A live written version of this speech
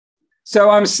So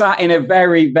I'm sat in a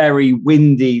very, very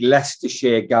windy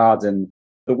Leicestershire garden.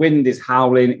 The wind is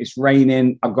howling, it's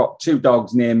raining. I've got two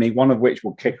dogs near me, one of which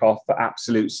will kick off for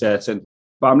absolute certain.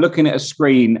 But I'm looking at a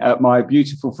screen at my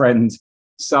beautiful friend,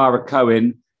 Sarah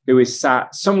Cohen, who is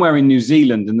sat somewhere in New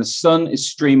Zealand, and the sun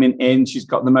is streaming in. She's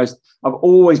got the most, I've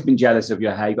always been jealous of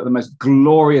your hair. You've got the most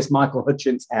glorious Michael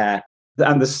Hutchence hair,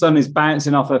 and the sun is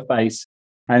bouncing off her face,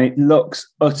 and it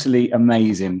looks utterly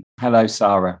amazing. Hello,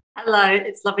 Sarah. Hello,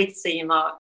 it's lovely to see you,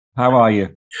 Mark. How are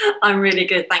you? I'm really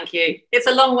good, thank you. It's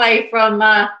a long way from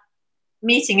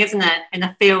meeting, isn't it, in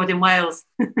a field in Wales?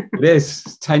 It is.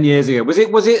 10 years ago. Was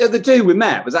it at the Do we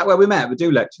met? Was that where we met, the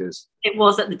Do Lectures? It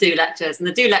was at the Do Lectures, and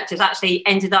the Do Lectures actually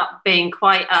ended up being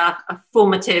quite a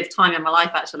formative time in my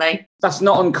life, actually. That's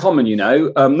not uncommon, you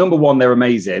know. Number one, they're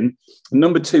amazing.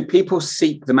 Number two, people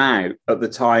seek them out at the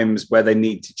times where they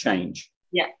need to change.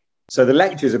 Yeah. So the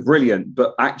lectures are brilliant,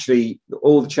 but actually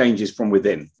all the changes from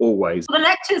within, always. The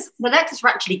lectures were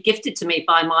actually gifted to me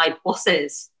by my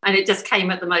bosses, and it just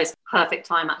came at the most perfect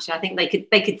time, actually. I think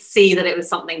they could see that it was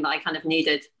something that I kind of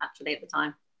needed, actually, at the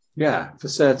time. Yeah, for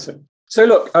certain. So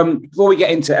look, before we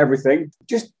get into everything,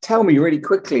 just tell me really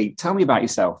quickly, tell me about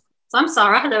yourself. So I'm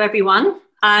Sarah. Hello, everyone.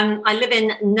 I live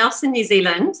in Nelson, New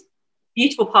Zealand.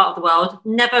 Beautiful part of the world.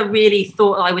 Never really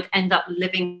thought I would end up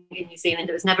living in New Zealand.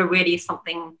 It was never really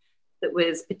something that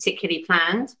was particularly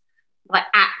planned. But I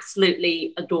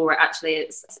absolutely adore it, actually.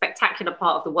 It's a spectacular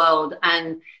part of the world.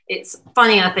 And it's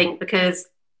funny, I think, because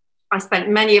I spent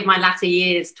many of my latter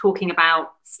years talking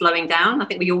about slowing down. I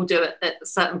think we all do it at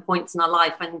certain points in our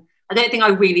life. And I don't think I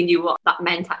really knew what that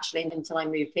meant, actually, until I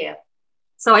moved here.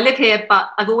 So I live here, but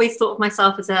I've always thought of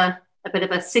myself as a bit of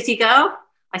a city girl.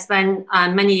 I spent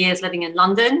many years living in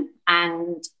London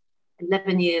and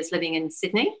 11 years living in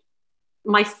Sydney.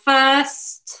 My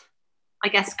first, I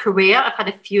guess, career, I've had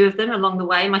a few of them along the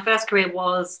way. My first career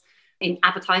was in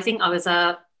advertising. I was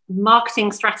a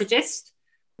marketing strategist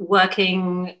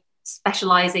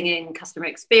specializing in customer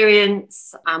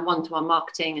experience and one-to-one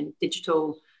marketing and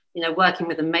digital, working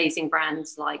with amazing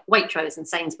brands like Waitrose and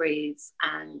Sainsbury's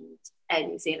and Air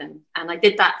New Zealand. And I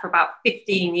did that for about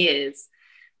 15 years.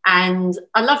 And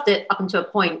I loved it up until a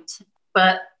point.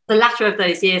 But the latter of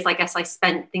those years, I guess I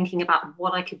spent thinking about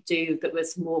what I could do that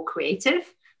was more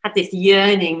creative. Had this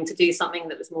yearning to do something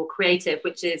that was more creative,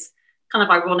 which is kind of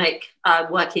ironic,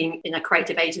 working in a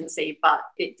creative agency, but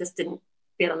it just didn't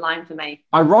feel aligned for me.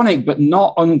 Ironic, but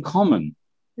not uncommon.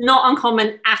 Not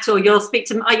uncommon at all. You'll speak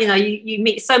to, you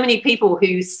meet so many people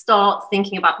who start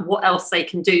thinking about what else they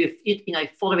can do,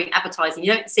 following advertising.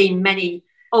 You don't see many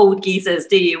old geezers,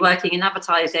 do you, working in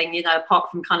advertising,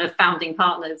 apart from kind of founding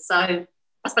partners. So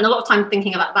I spent a lot of time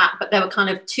thinking about that, but there were kind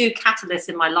of two catalysts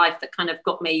in my life that kind of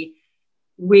got me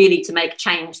really to make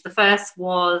change. The first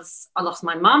was I lost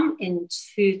my mum in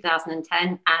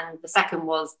 2010, and the second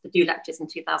was the Do Lectures in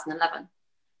 2011.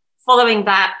 Following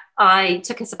that, I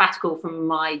took a sabbatical from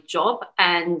my job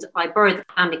and I borrowed the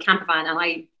family camper van and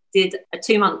I did a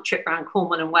 2-month trip around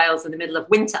Cornwall and Wales in the middle of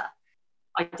winter.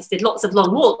 I just did lots of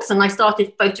long walks and I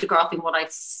started photographing what I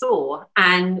saw.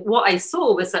 And what I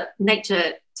saw was that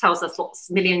nature tells us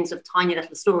millions of tiny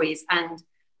little stories. And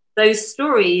those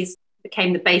stories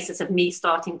became the basis of me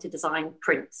starting to design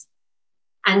prints.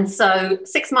 And so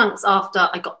 6 months after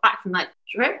I got back from that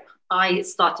trip, I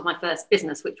started my first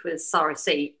business, which was Sarah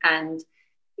C. And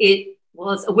it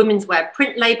was a women's wear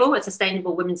print label, a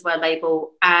sustainable women's wear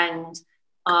label. And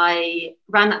I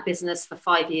ran that business for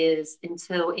 5 years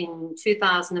until in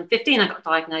 2015, I got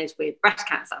diagnosed with breast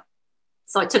cancer.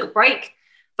 So I took a break,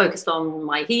 focused on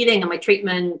my healing and my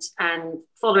treatment. And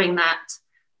following that,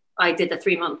 I did a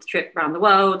 3-month trip around the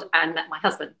world and met my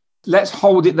husband. Let's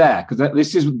hold it there, because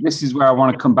this is where I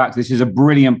want to come back. This is a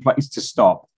brilliant place to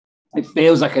stop. It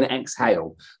feels like an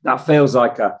exhale. That feels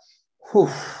like a, whew,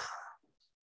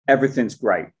 everything's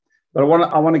great. But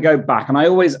I want to go back, and I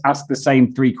always ask the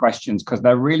same 3 questions because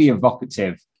they're really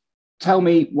evocative. Tell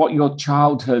me what your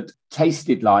childhood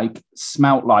tasted like,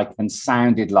 smelt like, and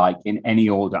sounded like in any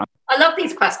order. I love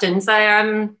these questions.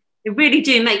 They really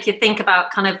do make you think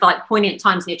about kind of like poignant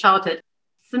times in your childhood.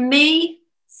 For me,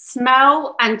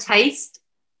 smell and taste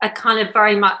are kind of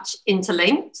very much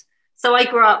interlinked. So I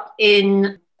grew up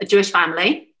in a Jewish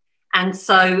family, and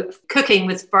so cooking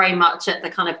was very much at the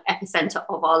kind of epicenter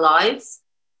of our lives.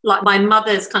 Like my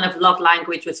mother's kind of love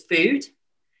language was food.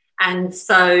 And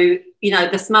so,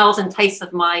 the smells and tastes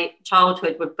of my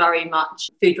childhood were very much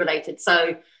food related.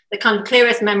 So the kind of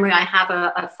clearest memory I have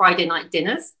are Friday night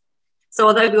dinners. So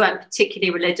although we weren't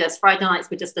particularly religious, Friday nights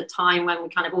were just a time when we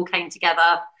kind of all came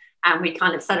together and we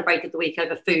kind of celebrated the week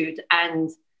over food. And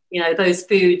those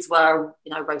foods were,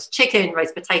 roast chicken,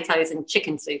 roast potatoes, and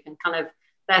chicken soup, and kind of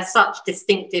they're such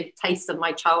distinctive tastes of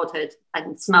my childhood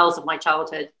and smells of my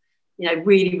childhood,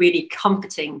 really, really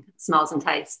comforting smells and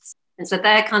tastes. And so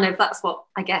that's what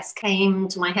I guess came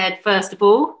to my head first of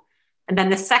all. And then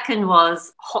the second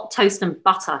was hot toast and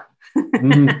butter.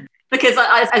 Because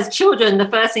as children, the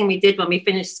first thing we did when we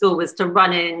finished school was to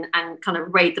run in and kind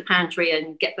of raid the pantry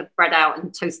and get the bread out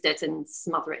and toast it and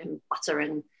smother it in butter.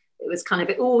 And it was kind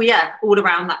of, all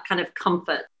around that kind of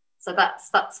comfort. So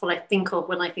that's what I think of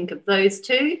when I think of those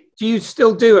two. Do you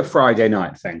still do a Friday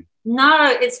night thing? No,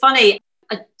 it's funny.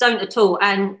 I don't at all.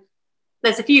 And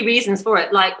there's a few reasons for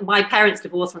it. Like, my parents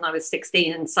divorced when I was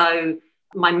 16. And so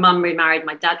my mum remarried,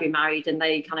 my dad remarried, and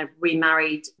they kind of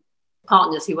remarried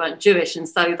partners who weren't Jewish. And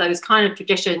so those kind of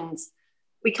traditions,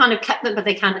 we kind of kept them, but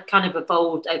they kind of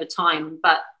evolved over time.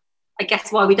 But I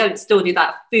guess while we don't still do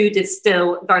that, food is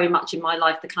still very much in my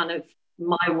life, the kind of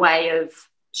my way of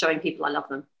showing people I love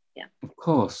them. Yeah. Of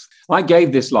course. I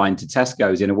gave this line to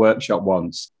Tesco's in a workshop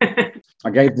once. I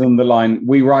gave them the line,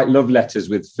 "We write love letters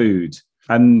with food."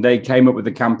 And they came up with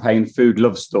the campaign Food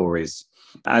Love Stories.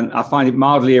 And I find it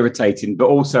mildly irritating, but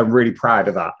also really proud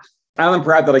of that. And I'm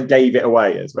proud that I gave it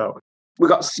away as well. We've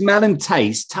got smell and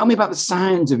taste. Tell me about the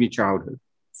sounds of your childhood.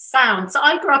 Sounds. So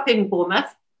I grew up in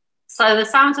Bournemouth. So the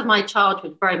sounds of my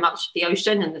childhood very much the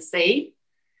ocean and the sea.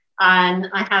 And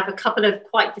I have a couple of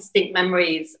quite distinct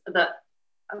memories that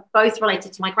are both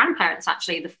related to my grandparents,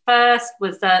 actually. The first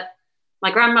was that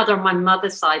my grandmother on my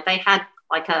mother's side, they had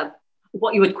like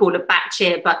what you would call a back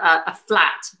chair, but a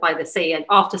flat by the sea. And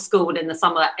after school in the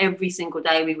summer, every single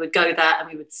day we would go there and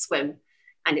we would swim.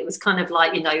 And it was kind of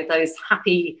like, those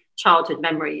happy childhood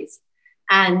memories.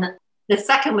 And the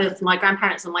second was my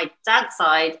grandparents on my dad's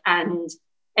side. And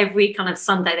every kind of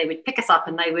Sunday they would pick us up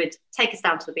and they would take us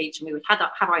down to the beach, and we would have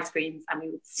ice creams, and we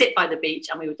would sit by the beach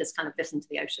and we would just kind of listen to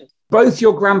the ocean. Both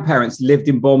your grandparents lived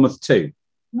in Bournemouth too?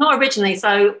 Not originally.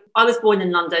 So I was born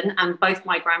in London, and both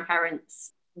my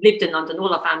grandparents lived in London.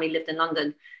 All our family lived in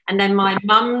London. And then my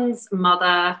mum's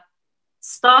mother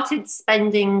started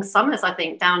spending summers, I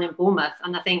think, down in Bournemouth.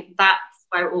 And I think that's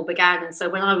where it all began. And so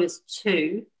when I was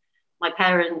 2, my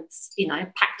parents,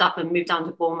 packed up and moved down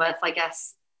to Bournemouth, I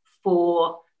guess,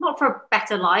 not for a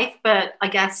better life, but I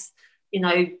guess,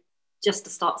 just to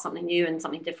start something new and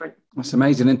something different. That's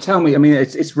amazing. And tell me, I mean,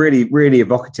 it's really, really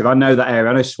evocative. I know that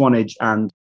area. I know Swanage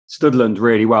and Studland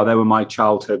really well. They were my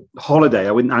childhood holiday.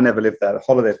 I never lived there, the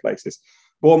holiday places.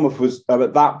 Bournemouth was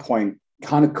at that point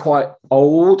kind of quite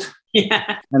old.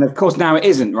 Yeah. And of course now it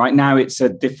isn't, right? Now it's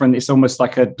it's almost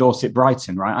like a Dorset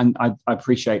Brighton, right? And I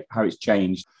appreciate how it's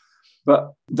changed.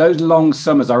 But those long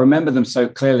summers, I remember them so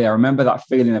clearly. I remember that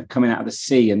feeling of coming out of the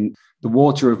sea and the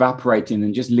water evaporating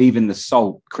and just leaving the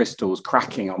salt crystals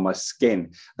cracking on my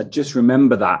skin. I just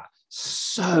remember that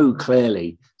so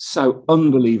clearly, so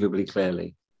unbelievably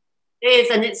clearly. It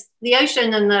is, and it's the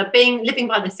ocean and living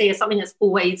by the sea is something that's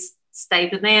always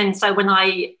stayed with me. And so when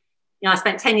I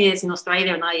spent 10 years in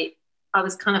Australia, and I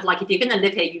was kind of like, if you're going to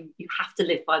live here, you have to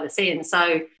live by the sea. And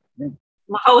so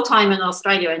my whole time in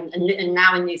Australia and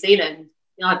now in New Zealand,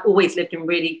 I've always lived in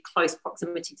really close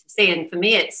proximity to the sea. And for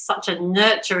me, it's such a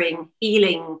nurturing,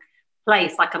 healing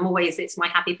place. Like it's my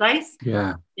happy place.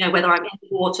 Yeah. Whether I'm in the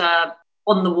water,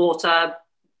 on the water,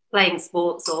 playing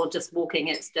sports, or just walking,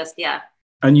 it's just, yeah.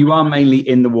 And you are mainly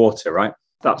in the water, right?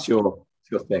 That's your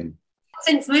thing.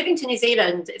 Since moving to New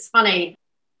Zealand, it's funny.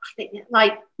 I think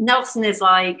like Nelson is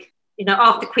like,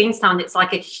 after Queenstown, it's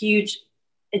like a huge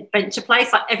adventure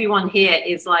place. Like everyone here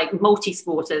is like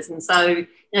multi-sporters. And so,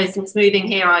 since moving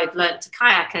here, I've learned to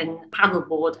kayak and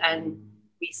paddleboard, and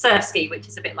we surf ski, which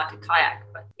is a bit like a kayak,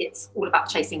 but it's all about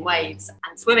chasing waves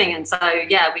and swimming. And so,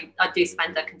 yeah, I do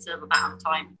spend a considerable amount of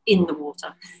time in the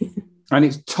water. And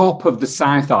it's top of the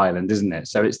South Island, isn't it?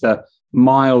 So it's the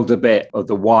milder bit of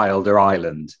the wilder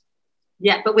island.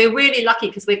 Yeah, but we're really lucky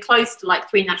because we're close to like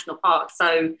 3 national parks.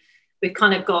 So we've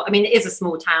kind of got, it is a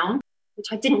small town, which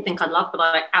I didn't think I'd love, but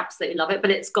I absolutely love it.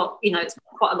 But it's got, it's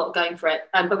quite a lot going for it.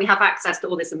 But we have access to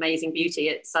all this amazing beauty.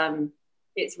 It's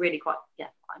really quite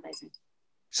amazing.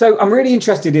 So I'm really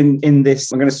interested in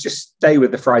this. I'm going to just stay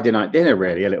with the Friday night dinner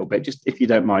really a little bit, just if you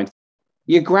don't mind.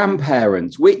 Your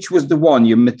grandparents, which was the one,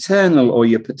 your maternal or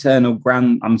your paternal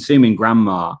I'm assuming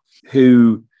grandma,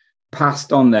 who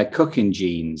passed on their cooking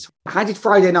genes? How did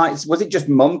Friday nights, was it just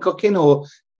mum cooking or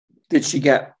did she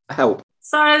get help?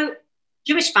 So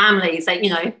Jewish families,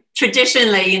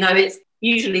 traditionally, it's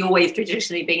usually always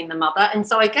traditionally being the mother. And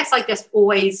so I guess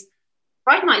always,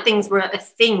 Friday night things were a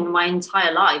thing my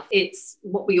entire life. It's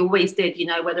what we always did,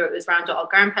 whether it was around our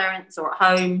grandparents or at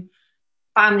home,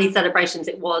 family celebrations,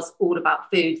 it was all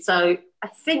about food. So I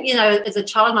think, as a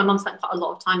child, my mum spent quite a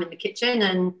lot of time in the kitchen.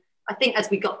 And I think as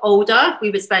we got older,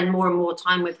 we would spend more and more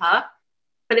time with her.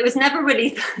 But it was never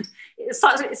really, it's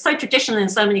so traditional in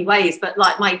so many ways. But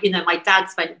like my dad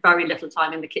spent very little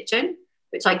time in the kitchen,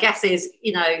 which I guess is,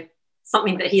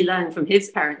 something that he learned from his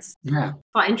parents. Yeah.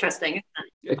 Quite interesting, isn't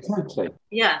it? Exactly.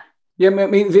 Yeah. Yeah, I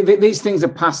mean, these things are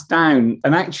passed down.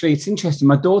 And actually, it's interesting.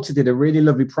 My daughter did a really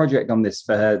lovely project on this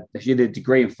for her. She did a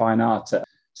degree in fine art at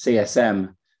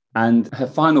CSM. And her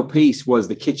final piece was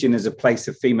the kitchen as a place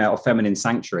of female or feminine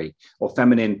sanctuary, or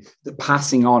feminine, the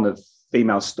passing on of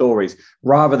female stories,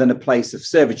 rather than a place of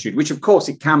servitude, which of course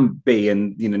it can be.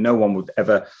 And, no one would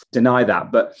ever deny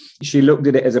that. But she looked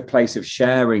at it as a place of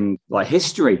sharing like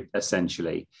history,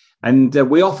 essentially. And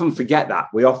we often forget that.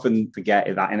 We often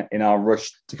forget that in our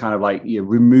rush to kind of like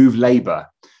remove labor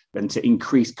and to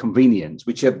increase convenience,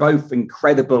 which are both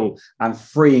incredible and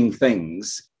freeing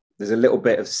things. There's a little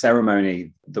bit of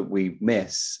ceremony that we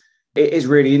miss. It is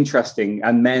really interesting.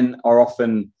 And men are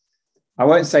often, I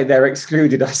won't say they're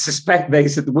excluded. I suspect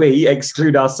we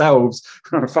exclude ourselves.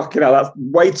 Fucking hell, that's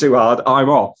way too hard. I'm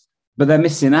off. But they're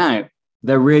missing out.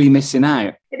 They're really missing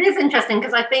out. It is interesting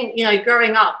because I think,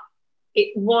 growing up,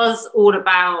 it was all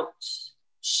about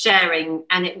sharing,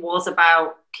 and it was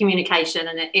about communication,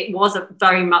 and it was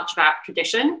very much about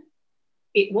tradition.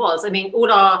 It was. I mean,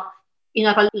 all our,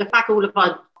 if I look back, all of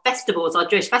our festivals, our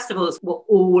Jewish festivals, were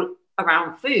all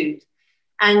around food.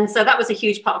 And so that was a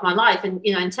huge part of my life. And,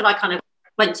 until I kind of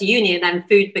went to uni, and then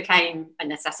food became a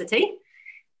necessity.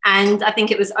 And I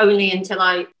think it was only until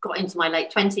I got into my late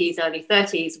 20s, early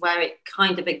 30s, where it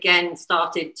kind of again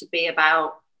started to be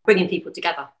about bringing people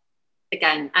together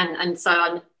again. And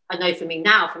so I know for me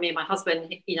and my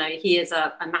husband, he is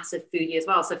a massive foodie as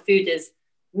well. So food is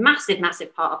massive,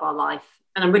 massive part of our life.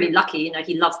 And I'm really lucky,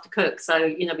 he loves to cook. So,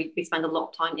 we spend a lot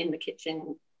of time in the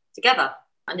kitchen together.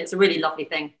 And it's a really lovely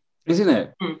thing. Isn't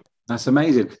it? That's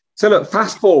amazing. So look,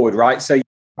 fast forward, right? So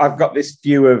I've got this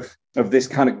view of this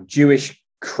kind of Jewish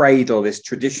cradle, this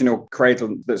traditional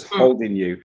cradle that's holding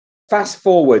you. Fast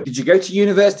forward, did you go to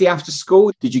university after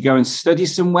school? Did you go and study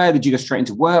somewhere? Did you go straight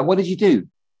into work? What did you do?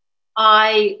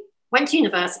 I went to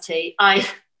university. I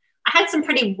had some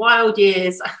pretty wild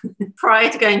years prior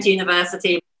to going to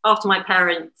university. After my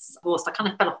parents divorced, I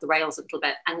kind of fell off the rails a little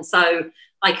bit. And so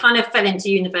I kind of fell into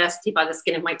university by the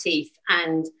skin of my teeth.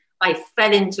 And I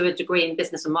fell into a degree in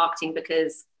business and marketing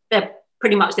because they're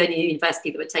pretty much the only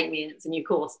university that would take me, and it's a new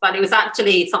course. But it was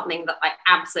actually something that I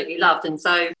absolutely loved. And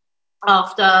so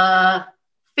after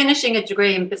finishing a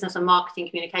degree in business and marketing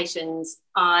communications,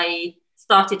 I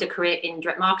started a career in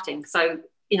direct marketing. So,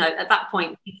 at that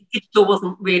point, digital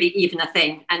wasn't really even a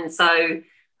thing. And so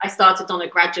I started on a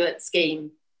graduate scheme,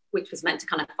 which was meant to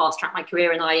kind of fast track my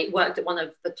career. And I worked at one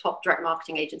of the top direct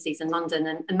marketing agencies in London.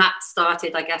 And that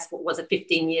started, I guess, what was a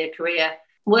 15-year career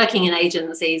working in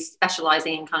agencies,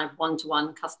 specializing in kind of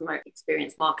one-to-one customer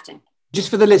experience marketing. Just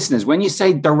for the listeners, when you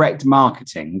say direct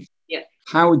marketing,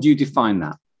 how would you define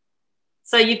that?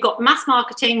 So you've got mass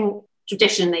marketing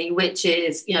traditionally, which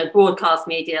is, broadcast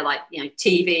media like,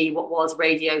 TV, what was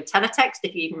radio, teletext,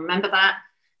 if you even remember that.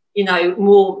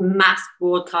 More mass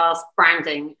broadcast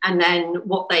branding, and then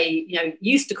what they,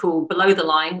 used to call below the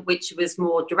line, which was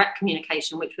more direct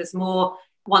communication, which was more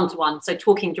one-to-one. So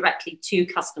talking directly to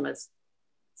customers.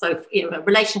 So,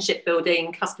 relationship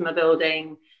building, customer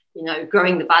building,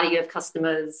 growing the value of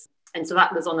customers. And so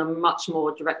that was on a much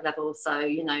more direct level. So,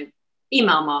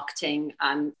 email marketing,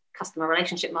 customer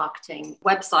relationship marketing,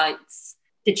 websites,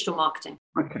 digital marketing.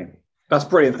 Okay. That's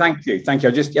brilliant. Thank you. Thank you.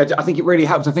 I think it really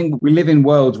helps. I think we live in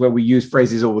worlds where we use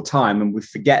phrases all the time and we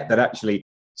forget that actually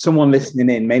someone listening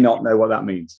in may not know what that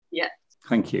means. Yeah.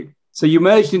 Thank you. So you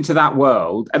merged into that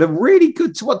world at a really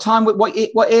good, what time,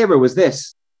 what era was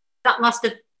this? That must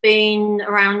have been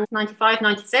around 95,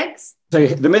 96. So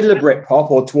the middle of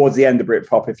Britpop, or towards the end of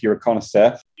Britpop, if you're a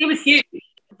connoisseur. It was huge.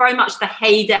 Very much the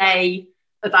heyday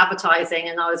of advertising.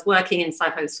 And I was working in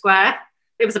Soho Square.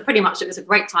 It was a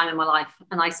great time in my life.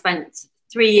 And I spent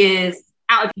 3 years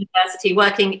out of university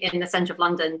working in the centre of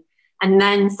London, and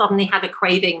then suddenly had a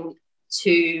craving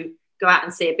to go out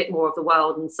and see a bit more of the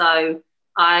world. And so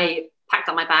I packed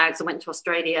up my bags and went to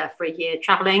Australia for a year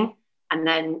traveling. And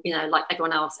then, like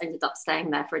everyone else, ended up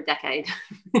staying there for a decade.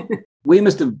 We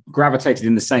must have gravitated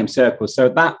in the same circle. So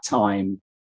at that time,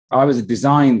 I was a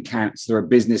design counsellor at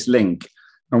Business Link.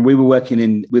 And we were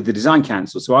working with the design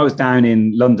council. So I was down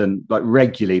in London like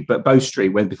regularly, but Bow Street,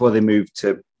 before they moved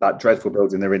to that dreadful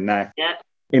building they're in now,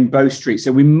 in Bow Street.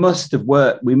 So we must have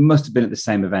been at the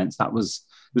same events. It was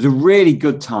a really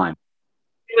good time.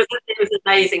 It was an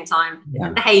amazing time.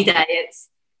 Yeah. The heyday.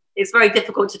 it's very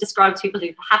difficult to describe to people who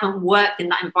haven't worked in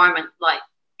that environment, like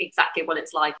exactly what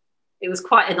it's like. It was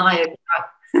quite an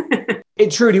eye-opener.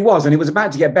 It truly was. And it was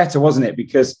about to get better, wasn't it?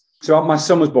 Because my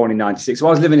son was born in 96. So I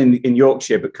was living in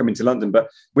Yorkshire, but coming to London. But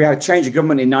we had a change of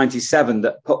government in 97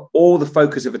 that put all the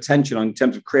focus of attention on, in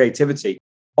terms of creativity,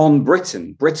 on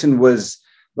Britain. Britain was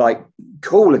like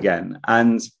cool again.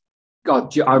 And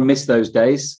God, I miss those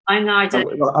days. I know, I do.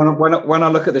 When I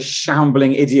look at the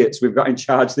shambling idiots we've got in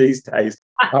charge these days,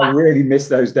 I really miss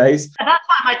those days. At that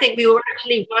time, I think we were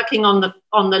actually working on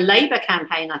the Labour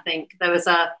campaign. I think there was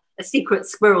a secret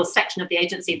squirrel section of the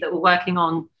agency that were working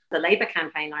on the Labour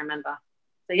campaign, I remember.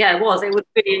 So yeah, it was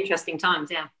really interesting times.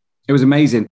 Yeah, it was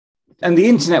amazing. And the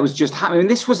internet was just happening.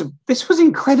 This was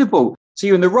incredible. So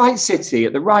you're in the right city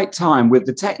at the right time with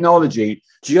the technology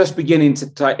just beginning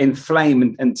to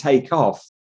inflame and take off.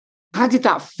 How did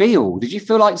that feel? Did you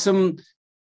feel like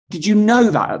did you know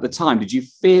that at the time? Did you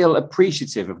feel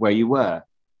appreciative of where you were?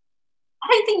 I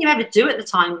don't think you ever do at the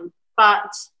time,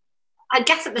 but I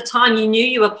guess at the time you knew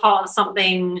you were part of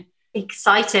something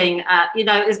exciting.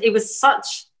 It was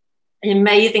such an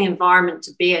amazing environment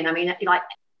to be in. I mean, like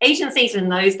agencies in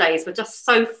those days were just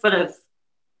so full of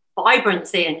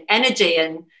vibrancy and energy,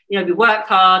 and we worked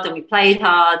hard and we played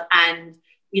hard, and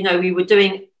we were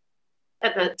doing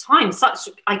at the time such,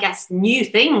 I guess, new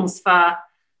things for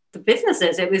the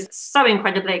businesses. It was so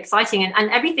incredibly exciting, and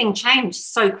everything changed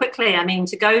so quickly. I mean,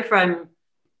 to go from,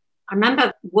 I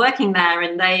remember working there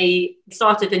and they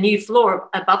started a new floor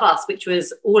above us, which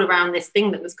was all around this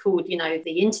thing that was called,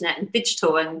 the internet and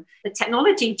digital, and the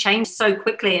technology changed so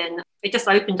quickly, and it just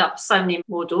opened up so many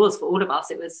more doors for all of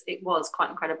us. It was quite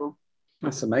incredible.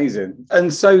 That's amazing.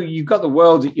 And so you've got the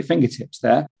world at your fingertips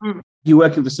there. Mm. You're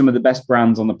working for some of the best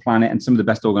brands on the planet and some of the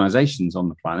best organizations on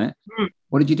the planet. Mm.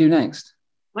 What did you do next?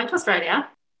 Went to Australia.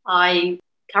 I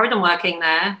carried on working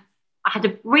there. I had a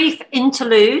brief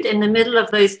interlude in the middle of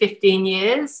those 15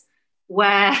 years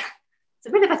where it's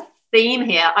a bit of a theme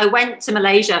here. I went to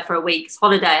Malaysia for a week's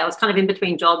holiday. I was kind of in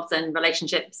between jobs and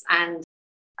relationships, and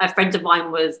a friend of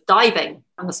mine was diving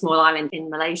on a small island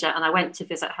in Malaysia, and I went to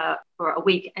visit her for a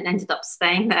week and ended up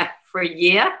staying there for a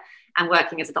year and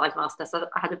working as a dive master. So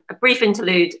I had a brief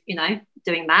interlude,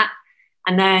 doing that.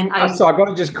 And then so I've got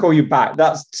to just call you back.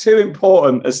 That's too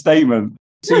important a statement.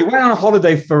 So you went on a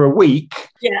holiday for a week,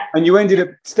 yeah, and you ended up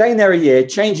staying there a year,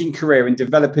 changing career and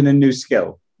developing a new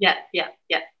skill. Yeah.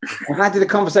 And how did the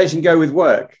conversation go with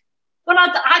work? Well,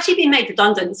 I'd actually been made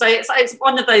redundant. So it's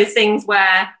one of those things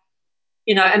where,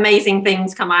 amazing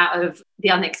things come out of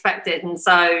the unexpected. And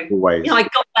so, always. I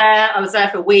got there, I was there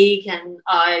for a week, and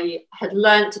I had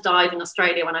learned to dive in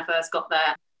Australia when I first got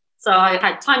there. So I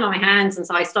had time on my hands, and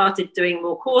so I started doing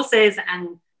more courses.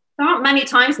 And there aren't many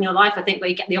times in your life, I think, where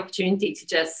you get the opportunity to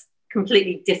just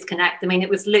completely disconnect. I mean, it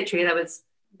was literally,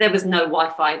 there was no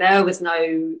Wi-Fi, there was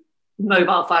no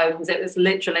mobile phones. It was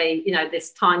literally,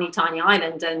 this tiny, tiny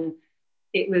island. And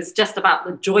it was just about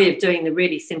the joy of doing the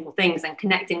really simple things and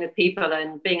connecting with people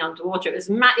and being underwater. It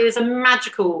was a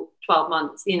magical 12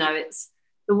 months. It's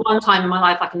the one time in my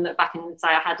life I can look back and say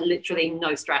I had literally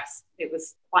no stress. It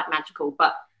was quite magical,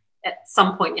 but at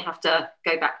some point you have to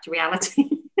go back to reality.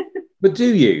 But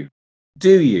do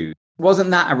you?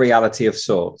 Wasn't that a reality of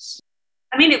sorts?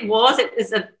 I mean, it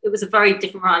was a very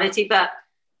different reality, but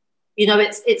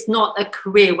it's not a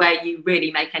career where you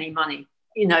really make any money,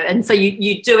 and so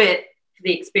you do it for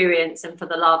the experience and for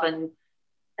the love. And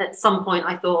at some point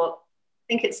I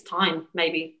think it's time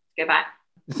maybe to go back.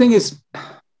 The thing is,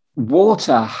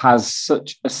 water has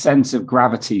such a sense of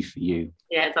gravity for you.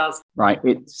 Yeah, it does. Right.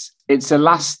 It's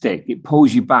elastic. It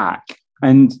pulls you back,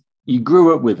 and you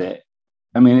grew up with it.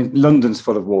 I mean, London's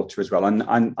full of water as well. And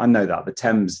I know that the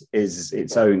Thames is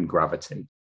its own gravity.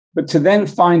 But to then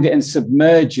find it and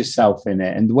submerge yourself in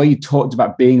it, and the way you talked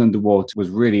about being underwater was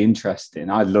really interesting.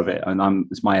 I love it. And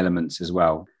it's my elements as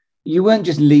well. You weren't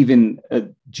just leaving a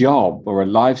job or a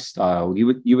lifestyle.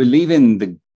 You were leaving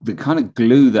the kind of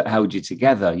glue that held you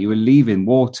together. You were leaving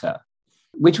water.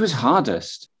 Which was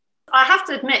hardest? I have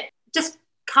to admit, just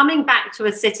coming back to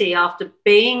a city after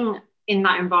being in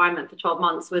that environment for 12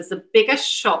 months was the biggest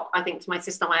shock, I think, to my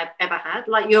system I've ever had.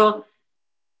 Like you're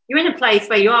in a place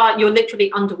where you're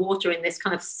literally underwater in this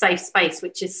kind of safe space,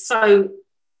 which is so,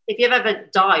 if you've ever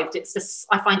dived, it's just,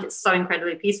 I find it so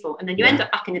incredibly peaceful. And then you end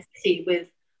up back in a city with,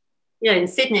 in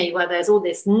Sydney, where there's all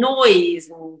this noise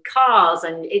and cars,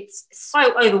 and it's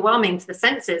so overwhelming to the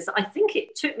senses. I think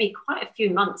it took me quite a few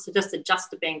months to just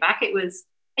adjust to being back. It was,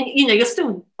 and you're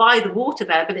still by the water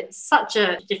there, but it's such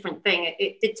a different thing.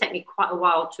 It did take me quite a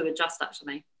while to adjust,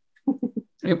 actually.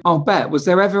 I'll bet. Was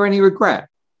there ever any regret?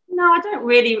 No, I don't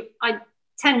really. I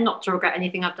tend not to regret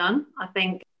anything I've done. I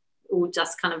think all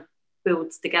just kind of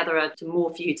builds together to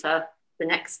morph you to the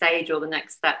next stage or the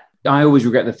next step. I always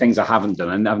regret the things I haven't done,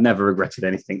 and I've never regretted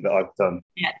anything that I've done.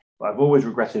 Yeah. I've always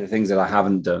regretted the things that I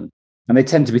haven't done. And they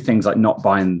tend to be things like not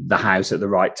buying the house at the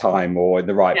right time or in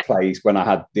the right place when I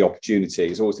had the opportunity.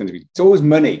 It's always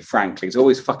money, frankly. It's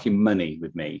always fucking money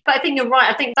with me. But I think you're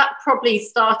right. I think that probably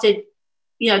started,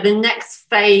 the next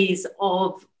phase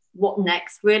of what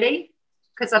next, really.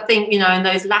 Because I think, in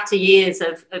those latter years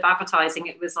of advertising,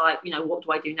 it was like, what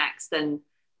do I do next? And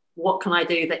what can I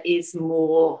do that is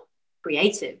more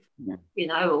creative,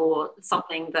 or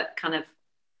something that kind of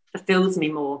fulfills me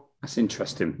more. That's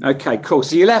interesting. Okay, cool.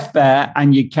 So you left there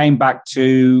and you came back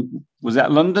to, was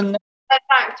that London? I went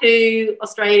back to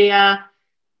Australia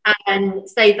and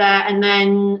stayed there. And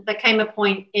then there came a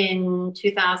point in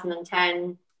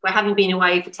 2010 where, having been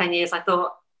away for 10 years, I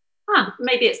thought,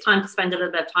 maybe it's time to spend a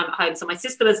little bit of time at home. So my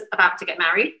sister was about to get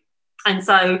married. And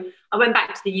so I went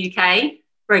back to the UK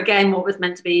for, again, what was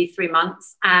meant to be 3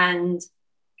 months. And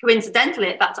coincidentally,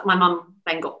 at that time, my mum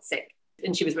then got sick.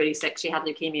 And she was really sick. She had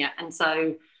leukemia. And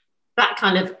so that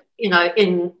kind of,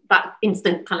 in that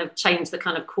instant kind of changed the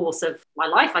kind of course of my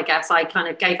life, I guess. I kind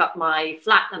of gave up my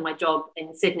flat and my job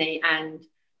in Sydney and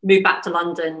moved back to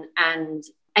London and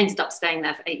ended up staying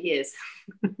there for 8 years.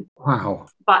 Wow.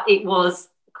 But it was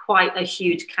quite a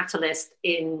huge catalyst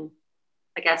in,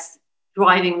 I guess,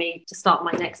 driving me to start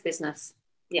my next business.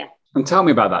 Yeah. And tell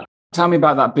me about that. Tell me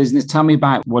about that business. Tell me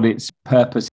about what its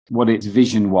purpose, what its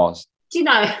vision was.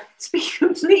 To be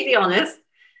completely honest,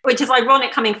 which is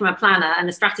ironic coming from a planner and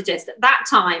a strategist, at that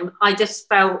time, I just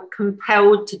felt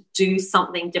compelled to do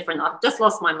something different. I've just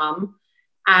lost my mum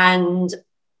and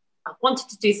I wanted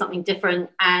to do something different.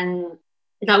 And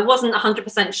I wasn't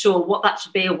 100% sure what that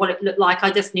should be or what it looked like.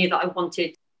 I just knew that I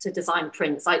wanted to design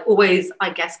prints. I always,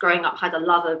 I guess, growing up, had a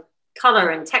love of colour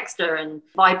and texture and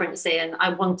vibrancy, and I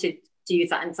wanted to use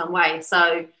that in some way.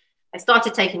 So I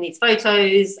started taking these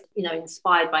photos,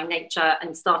 inspired by nature,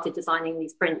 and started designing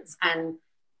these prints. And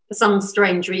for some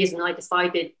strange reason, I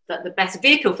decided that the best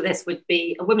vehicle for this would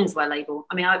be a women's wear label.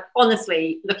 I mean, I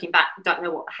honestly, looking back, don't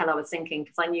know what the hell I was thinking,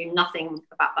 because I knew nothing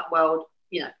about that world,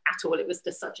 at all. It was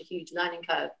just such a huge learning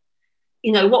curve.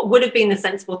 What would have been the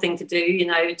sensible thing to do,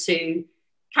 to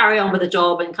carry on with a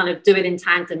job and kind of do it in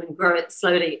tandem and grow it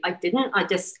slowly. I didn't.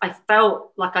 I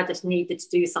felt like I just needed to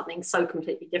do something so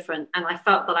completely different. And I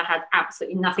felt that I had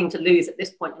absolutely nothing to lose at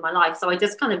this point in my life. So I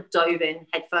just kind of dove in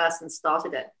head first and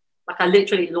started it. Like, I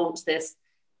literally launched this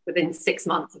within 6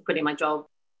 months of quitting my job.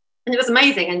 And it was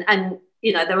amazing. And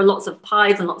there were lots of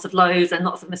highs and lots of lows and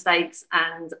lots of mistakes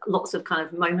and lots of kind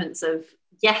of moments of,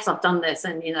 yes, I've done this,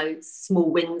 and, small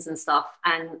wins and stuff.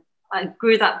 And I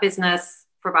grew that business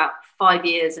for about 5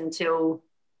 years until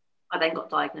I then got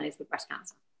diagnosed with breast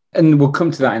cancer. And we'll come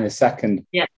to that in a second.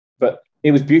 Yeah. But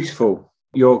it was beautiful.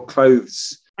 Your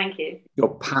clothes. Thank you.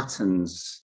 Your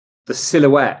patterns, the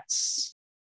silhouettes,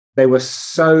 they were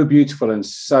so beautiful and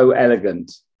so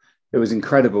elegant. It was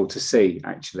incredible to see,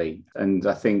 actually. And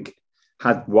I think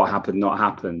had what happened not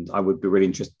happened, I would be really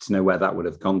interested to know where that would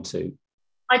have gone to.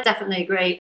 I definitely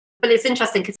agree. But it's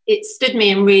interesting because it stood me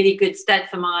in really good stead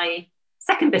for my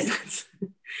second business.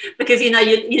 Because,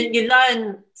 you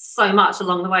learn so much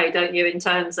along the way, don't you, in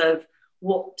terms of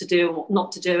what to do and what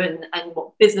not to do, and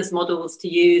what business models to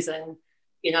use, and,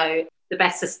 the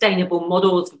best sustainable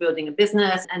models for building a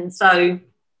business. And so,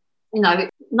 none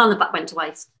of that went to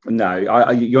waste. No,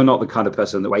 you're not the kind of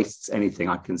person that wastes anything.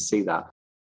 I can see that.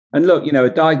 And look, a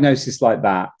diagnosis like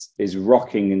that is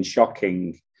rocking and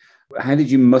shocking. How did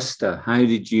you muster? How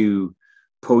did you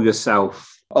pull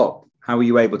yourself up? How were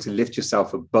you able to lift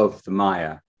yourself above the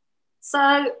mire?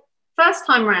 So first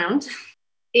time round,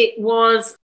 there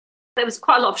was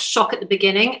quite a lot of shock at the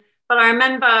beginning. But I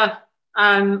remember,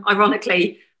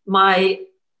 ironically, my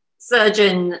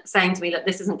surgeon saying to me, look,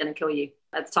 this isn't going to kill you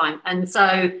at the time. And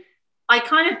so I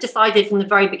kind of decided from the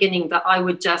very beginning that I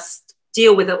would just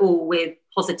deal with it all with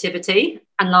positivity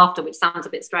and laughter, which sounds a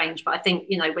bit strange. But I think,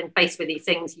 when faced with these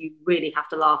things, you really have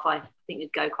to laugh. I think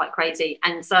you'd go quite crazy.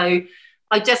 And so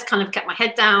I just kind of kept my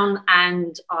head down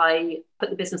and I put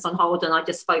the business on hold, and I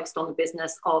just focused on the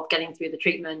business of getting through the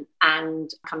treatment and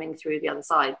coming through the other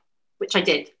side, which I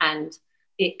did. And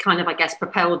it kind of, I guess,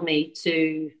 propelled me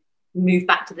to move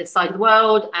back to this side of the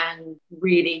world and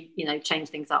really, change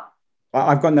things up.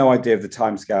 I've got no idea of the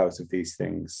timescales of these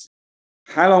things.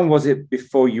 How long was it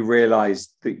before you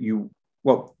realized that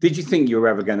did you think you were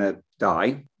ever going to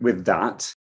die with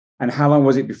that? And how long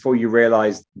was it before you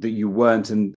realized that you weren't?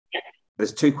 And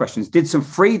there's two questions. Did some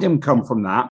freedom come from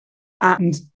that?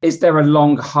 And is there a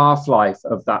long half-life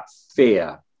of that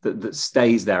fear that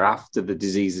stays there after the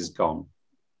disease is gone?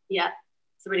 Yeah.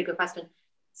 It's a really good question.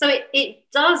 So it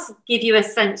does give you a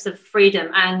sense of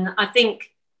freedom. And I think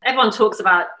everyone talks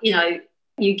about,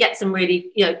 you get some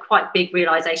really, quite big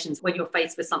realizations when you're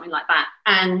faced with something like that.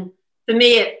 And for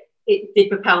me, it did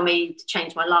propel me to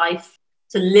change my life,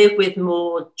 to live with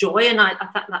more joy. And I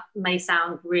thought that may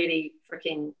sound really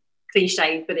freaking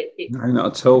cliche, but no,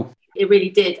 not at all. It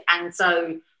really did. And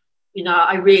so,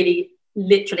 I really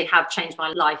literally have changed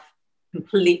my life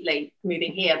completely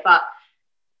moving here. But,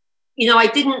 I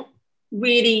didn't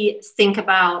really think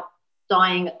about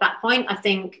dying at that point. I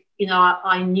think,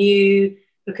 I knew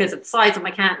because of the size of my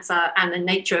cancer and the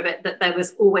nature of it, that there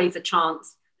was always a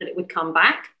chance that it would come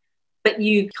back. But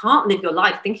you can't live your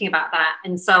life thinking about that.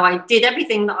 And so I did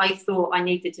everything that I thought I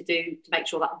needed to do to make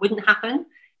sure that wouldn't happen.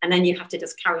 And then you have to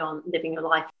just carry on living your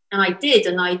life. And I did.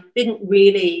 And I didn't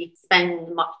really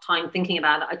spend much time thinking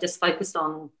about it. I just focused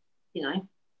on,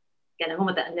 getting on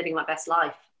with it and living my best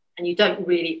life. And I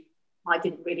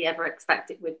didn't really ever expect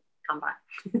it would come back.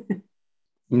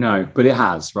 No, but it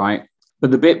has, right? But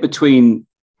the bit between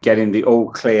getting the all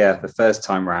clear the first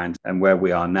time round and where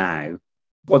we are now,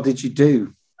 what did you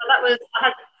do? I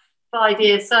had 5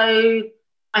 years. So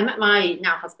I met my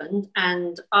now husband,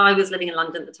 and I was living in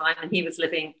London at the time and he was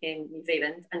living in New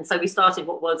Zealand. And so we started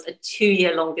what was a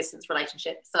 2-year long distance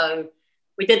relationship. So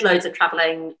we did loads of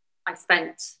traveling. I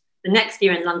spent the next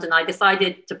year in London. I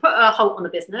decided to put a halt on the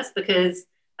business because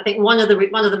I think one of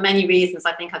the many reasons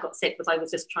I think I got sick was I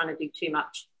was just trying to do too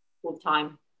much all the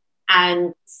time.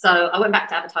 And so I went back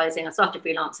to advertising. I started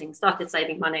freelancing, started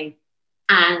saving money,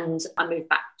 and I moved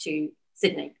back to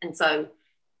Sydney. And so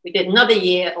we did another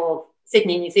year of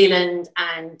Sydney, New Zealand,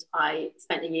 and I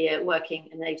spent a year working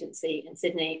in an agency in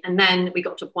Sydney. And then we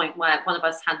got to a point where one of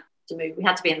us had to move. We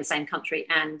had to be in the same country,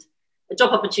 and a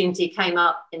job opportunity came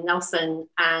up in Nelson,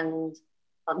 and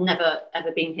I'd never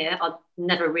ever been here. I'd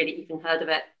never really even heard of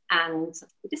it. And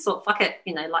we just thought, fuck it,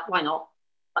 why not?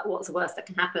 Like, what's the worst that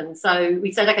can happen? So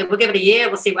we said, okay, we'll give it a year.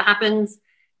 We'll see what happens.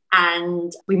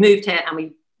 And we moved here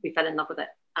and we fell in love with it.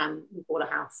 And we bought a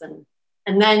house.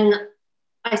 And then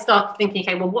I started thinking,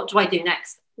 okay, well, what do I do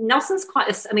next? Nelson's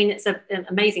it's an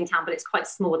amazing town, but it's quite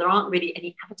small. There aren't really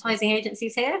any advertising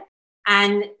agencies here.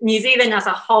 And New Zealand as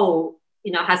a whole,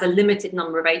 has a limited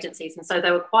number of agencies. And so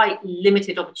there were quite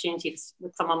limited opportunities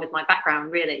with someone with my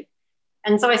background, really.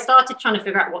 And so I started trying to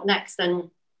figure out what next. And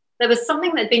there was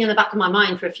something that had been in the back of my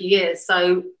mind for a few years.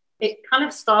 So it kind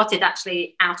of started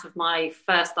actually out of my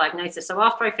first diagnosis. So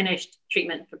after I finished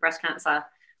treatment for breast cancer,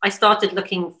 I started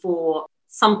looking for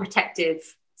some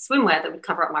protective swimwear that would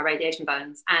cover up my radiation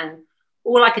burns. And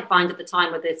all I could find at the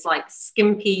time were this like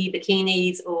skimpy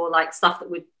bikinis or like stuff that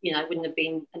wouldn't have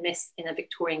been amiss in a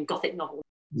Victorian Gothic novel.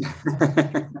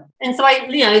 And so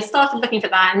I, started looking for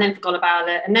that and then forgot about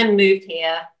it, and then moved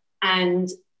here and,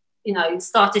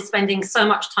 started spending so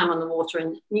much time on the water.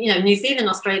 And, New Zealand and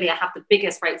Australia have the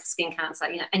biggest rates of skin cancer,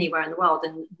 anywhere in the world.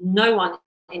 And no one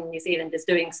in New Zealand is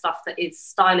doing stuff that is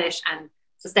stylish and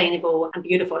sustainable and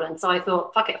beautiful. And so I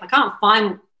thought, fuck it, if I can't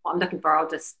find what I'm looking for, I'll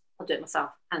do it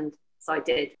myself. And so I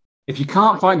did. If you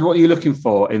can't find what you're looking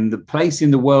for in the place in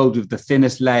the world with the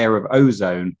thinnest layer of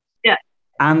ozone, yeah,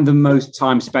 and the most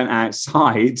time spent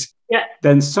outside, yeah,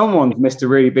 then someone's missed a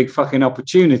really big fucking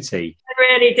opportunity. I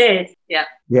really did. Yeah.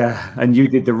 Yeah. And you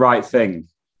did the right thing.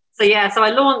 So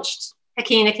I launched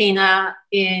Hakina Kina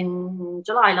in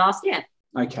July last year.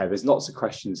 Okay, there's lots of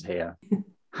questions here.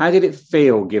 How did it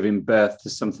feel giving birth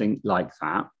to something like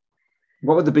that?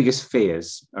 What were the biggest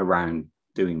fears around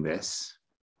doing this?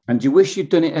 And do you wish you'd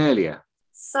done it earlier?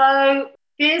 So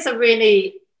fear's a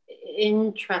really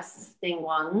interesting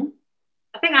one.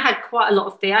 I think I had quite a lot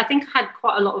of fear. I think I had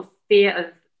quite a lot of fear of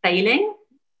failing,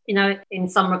 in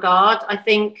some regard. I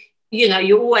think,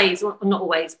 you always, well, not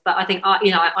always, but I think,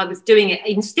 I was doing it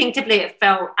instinctively. It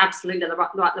felt absolutely the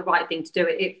right thing to do.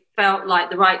 It felt like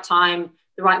the right time,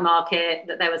 the right market,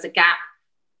 that there was a gap.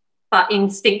 But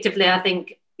instinctively, I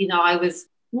think, I was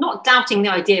not doubting the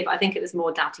idea, but I think it was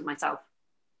more doubting myself.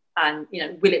 And,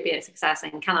 will it be a success,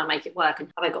 and can I make it work, and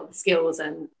have I got the skills,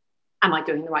 and am I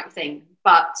doing the right thing?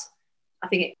 But I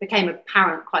think it became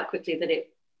apparent quite quickly that it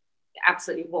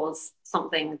absolutely was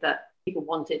something that people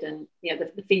wanted. And,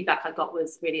 the feedback I got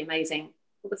was really amazing.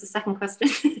 What was the second question?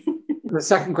 The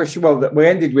second question, well, that we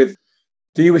ended with,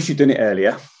 do you wish you'd done it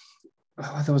earlier?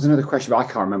 Oh, there was another question, but I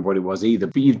can't remember what it was either.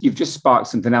 But you've just sparked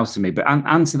something else in me. But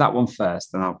answer that one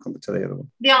first, and I'll come to the other one.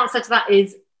 The answer to that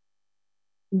is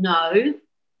no,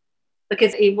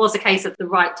 because it was a case of the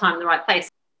right time, the right place.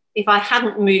 If I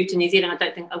hadn't moved to New Zealand, I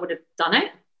don't think I would have done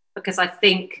it, because I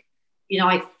think,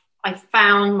 I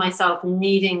found myself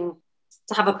needing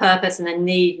to have a purpose and a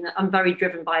need. And I'm very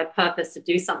driven by a purpose to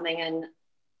do something.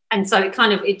 And so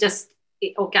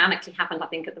it organically happened, I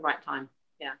think, at the right time.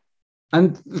 Yeah.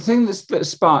 And the thing that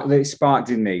sparked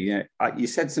in me, you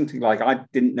said something like, I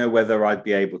didn't know whether I'd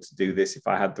be able to do this if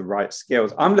I had the right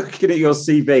skills. I'm looking at your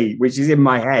CV, which is in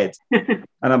my head, and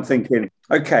I'm thinking,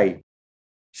 okay,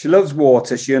 she loves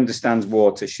water. She understands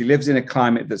water. She lives in a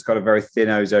climate that's got a very thin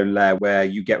ozone layer where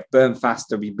you get burnt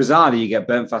faster. Bizarrely, you get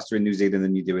burnt faster in New Zealand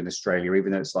than you do in Australia,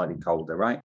 even though it's slightly colder,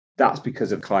 right? That's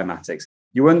because of climatics.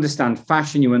 You understand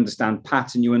fashion. You understand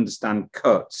pattern. You understand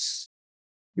cuts.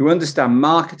 You understand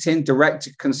marketing, direct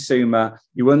to consumer.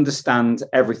 You understand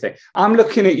everything. I'm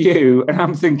looking at you and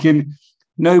I'm thinking,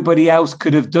 nobody else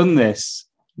could have done this.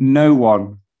 No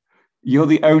one. You're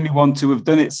the only one to have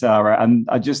done it, Sarah. And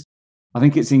I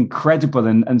think it's incredible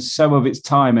and so of its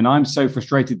time. And I'm so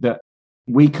frustrated that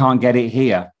we can't get it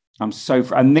here.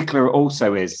 And Nicola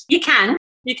also is. You can.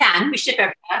 We ship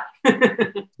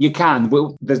everywhere. You can.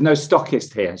 Well, there's no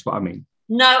stockist here, is what I mean.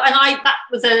 No, and that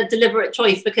was a deliberate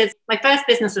choice because my first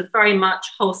business was very much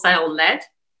wholesale led.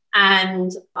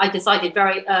 And I decided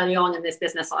very early on in this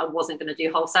business that I wasn't going to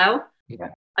do wholesale. Yeah.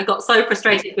 I got so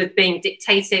frustrated with being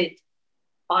dictated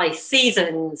by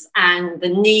seasons and the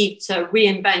need to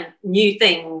reinvent new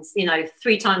things,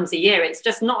 3 times a year. It's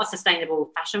just not a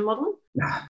sustainable fashion model.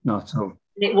 Not at all.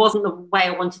 It wasn't the way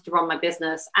I wanted to run my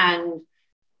business. And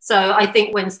so I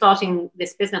think when starting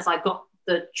this business, I got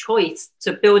the choice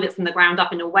to build it from the ground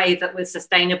up in a way that was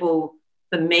sustainable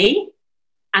for me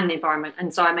and the environment.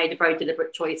 And so I made a very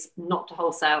deliberate choice not to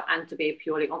wholesale and to be a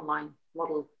purely online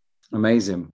model.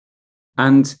 Amazing.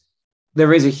 And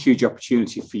there is a huge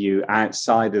opportunity for you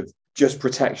outside of just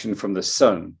protection from the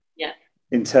sun. Yeah.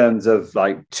 In terms of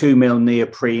like 2 mil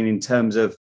neoprene, in terms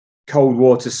of cold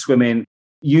water swimming.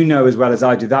 You know as well as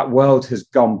I do, that world has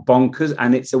gone bonkers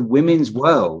and it's a women's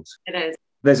world. It is.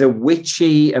 There's a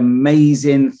witchy,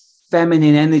 amazing,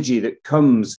 feminine energy that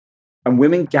comes and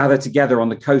women gather together on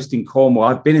the coast in Cornwall.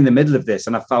 I've been in the middle of this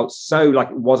and I felt so like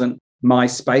it wasn't my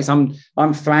space. I'm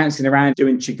flouncing around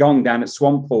doing Qigong down at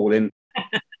Swamppool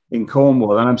in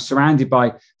Cornwall, and I'm surrounded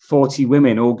by 40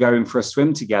 women all going for a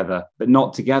swim together, but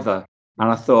not together.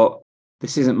 And I thought,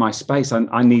 this isn't my space.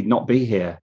 I need not be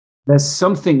here. There's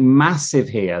something massive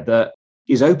here that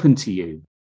is open to you.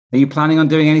 Are you planning on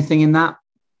doing anything in that?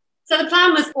 So the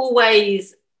plan was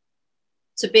always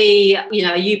to be, a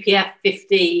UPF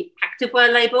 50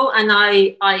 activewear label. And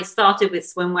I started with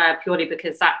swimwear purely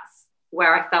because that's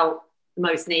where I felt the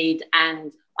most need.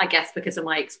 And I guess because of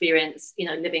my experience,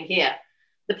 living here.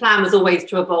 The plan was always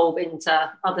to evolve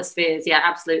into other spheres. Yeah,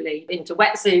 absolutely. Into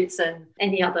wetsuits and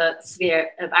any other sphere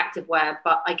of activewear.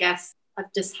 But I guess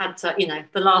I've just had to,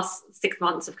 the last 6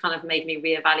 months have kind of made me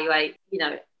reevaluate,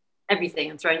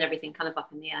 everything and thrown everything kind of up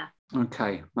in the air.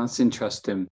 Okay, that's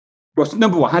interesting. Well,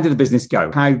 number one, how did the business go?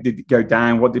 How did it go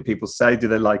down? What did people say? Did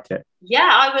they like it? Yeah,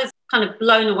 I was kind of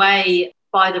blown away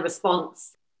by the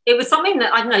response. It was something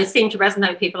that, I don't know, seemed to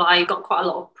resonate with people. I got quite a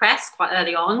lot of press quite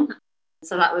early on.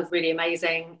 So that was really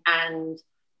amazing. And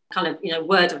kind of,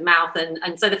 word of mouth.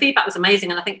 And so the feedback was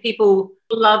amazing. And I think people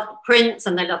love prints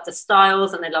and they love the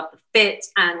styles and they love the fit.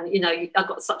 And, I've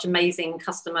got such amazing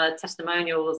customer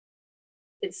testimonials.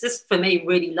 It's just, for me,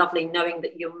 really lovely knowing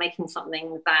that you're making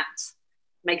something that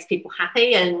makes people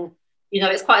happy. And,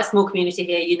 it's quite a small community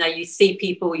here. You see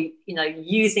people,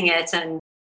 using it, and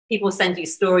people send you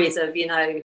stories of,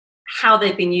 how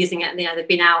they've been using it. And, they've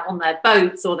been out on their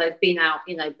boats or they've been out,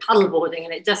 paddleboarding.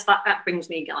 And it just, that brings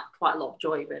me quite a lot of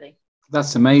joy, really.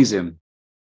 That's amazing.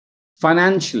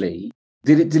 Financially,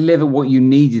 did it deliver what you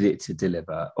needed it to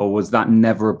deliver, or was that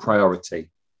never a priority?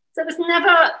 So it was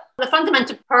never, the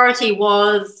fundamental priority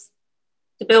was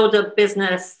to build a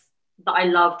business that I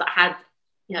loved, that had,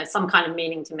 some kind of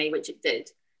meaning to me, which it did.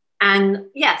 And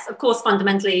yes, of course,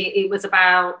 fundamentally, it was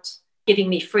about giving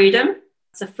me freedom.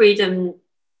 So freedom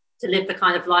to live the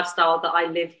kind of lifestyle that I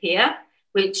live here,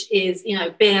 which is,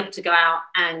 being able to go out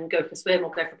and go for a swim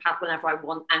or go for a paddle whenever I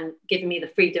want, and giving me the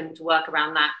freedom to work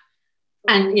around that.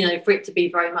 And, for it to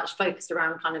be very much focused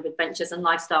around kind of adventures and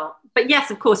lifestyle. But yes,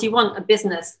 of course, you want a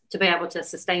business to be able to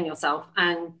sustain yourself.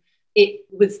 And it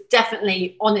was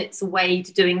definitely on its way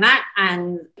to doing that.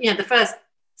 And, the first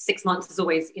 6 months is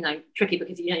always, tricky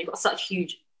because, you've got such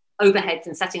huge overheads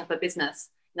in setting up a business.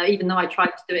 Even though I tried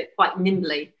to do it quite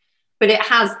nimbly, but it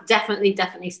has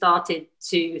definitely started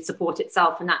to support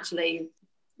itself. And actually,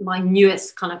 my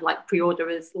newest kind of like pre-order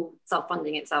is all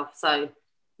self-funding itself. So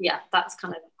yeah, that's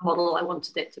kind of the model I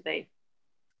wanted it to be.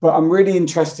 But I'm really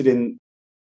interested in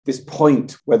this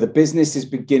point where the business is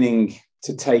beginning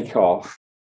to take off.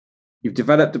 You've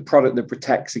developed a product that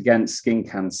protects against skin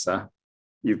cancer.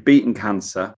 You've beaten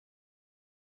cancer.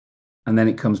 And then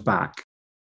it comes back.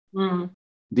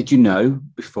 Did you know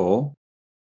before?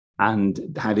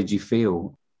 And how did you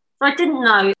feel? So I didn't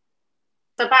know.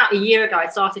 So about a year ago, I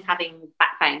started having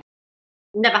back pain.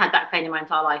 Never had back pain in my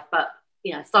entire life, but,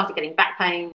 started getting back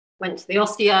pain, went to the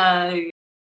osteo,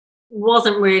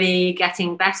 wasn't really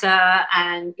getting better.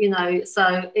 And,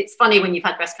 so it's funny when you've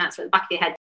had breast cancer at the back of your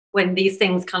head, when these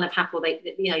things kind of happen,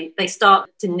 they start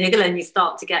to niggle and you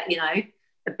start to get,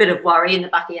 a bit of worry in the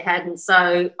back of your head. And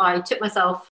so I took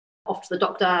myself off to the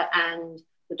doctor, and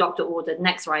the doctor ordered an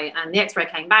x-ray, and the x-ray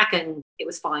came back and it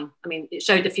was fine. I mean, it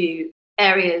showed a few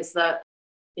areas that,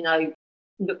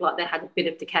 looked like they had a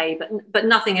bit of decay, but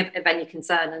nothing of any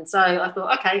concern. And so I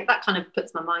thought, okay, that kind of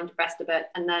puts my mind to rest a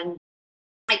bit. And then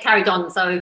it carried on.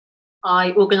 So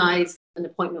I organised an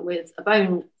appointment with a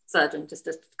bone surgeon just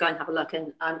to go and have a look,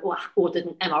 and ordered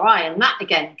an MRI, and that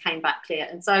again came back clear.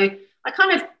 And so I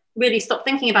kind of really stopped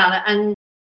thinking about it. And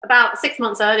about 6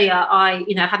 months earlier, I,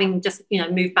 having just,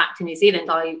 moved back to New Zealand,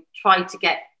 I tried to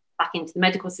get back into the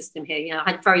medical system here.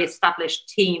 I had a very established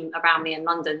team around me in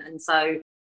London. And so,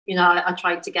 I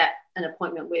tried to get an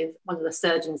appointment with one of the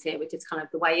surgeons here, which is kind of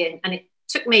the way in. And it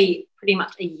took me pretty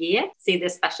much a year to see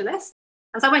this specialist.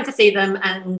 And so I went to see them,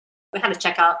 and we had a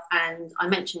checkup, and I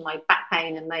mentioned my back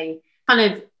pain, and they kind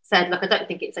of said, look, I don't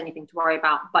think it's anything to worry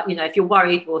about, but, if you're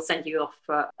worried, we'll send you off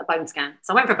for a bone scan.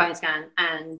 So I went for a bone scan,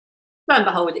 and lo and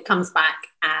behold, it comes back,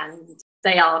 and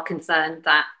they are concerned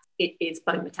that it is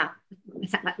bone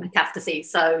metastases.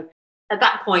 So at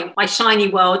that point,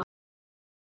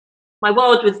 my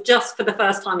world was just, for the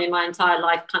first time in my entire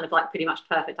life, kind of like pretty much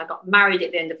perfect. I got married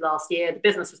at the end of last year. The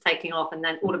business was taking off. And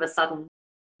then all of a sudden,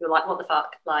 you're like, what the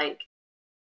fuck? Like,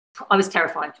 I was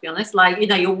terrified, to be honest. Like,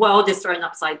 your world is thrown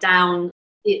upside down.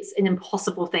 It's an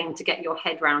impossible thing to get your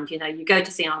head around. You go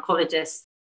to see an oncologist,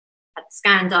 had the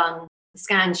scan done. The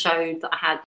scan showed that I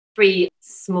had 3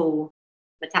 small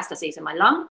metastases in my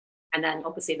lung, and then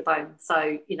obviously the bone.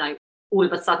 So, all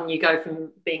of a sudden you go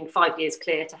from being 5 years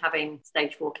clear to having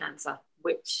stage 4 cancer,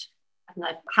 which I don't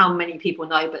know how many people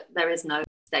know, but there is no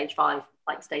stage 5.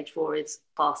 Like, stage 4 is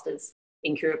classed as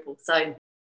incurable. So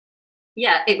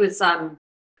yeah, it was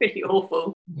pretty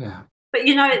awful. Yeah. But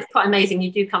it's quite amazing.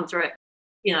 You do come through it,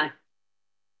 I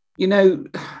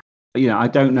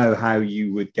don't know how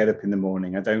you would get up in the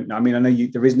morning. I don't know. I mean, I know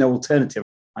there is no alternative.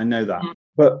 I know that. Mm.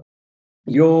 But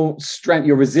your strength,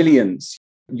 your resilience,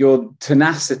 your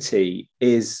tenacity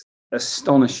is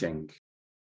astonishing.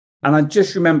 And I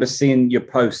just remember seeing your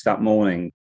post that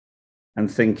morning and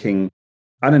thinking,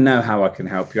 I don't know how I can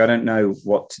help you. I don't know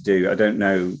what to do. I don't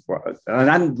know what.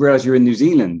 And I didn't realize you're in New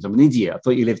Zealand. I'm an idiot. I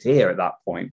thought you lived here at that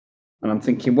point. And I'm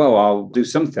thinking, well, I'll do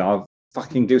something. I'll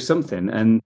fucking do something.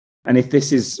 And if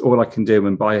this is all I can do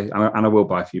and buy, and I will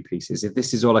buy a few pieces, if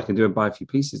this is all I can do and buy a few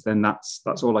pieces, then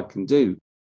that's all I can do.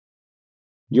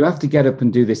 You have to get up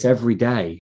and do this every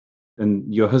day.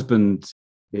 And your husband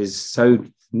is so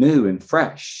new and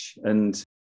fresh. And,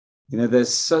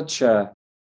 there's such a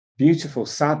beautiful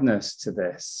sadness to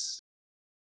this.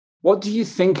 What do you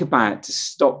think about to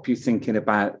stop you thinking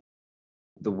about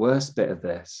the worst bit of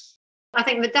this? I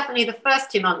think that definitely the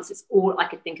first 2 months is all I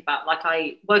could think about. Like,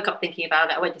 I woke up thinking about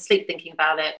it. I went to sleep thinking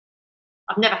about it.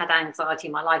 I've never had anxiety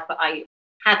in my life, but I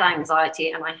had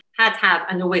anxiety, and I had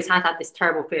and always had this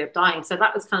terrible fear of dying. So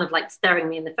that was kind of like staring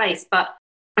me in the face. But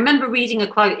I remember reading a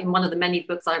quote in one of the many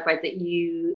books I've read that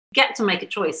you get to make a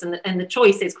choice. And the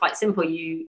choice is quite simple.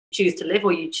 You choose to live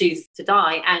or you choose to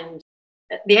die. And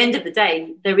at the end of the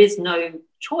day, there is no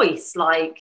choice.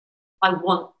 Like, I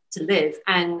want to live.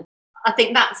 And I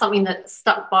think that's something that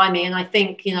stuck by me. And I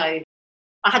think, I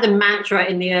had a mantra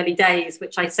in the early days,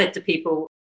 which I said to people,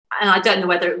 and I don't know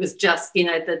whether it was just,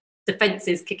 the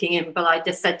defenses kicking in, but I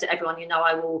just said to everyone,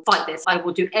 I will fight this. I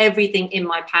will do everything in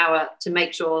my power to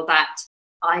make sure that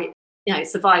I,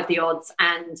 survive the odds,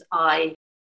 and I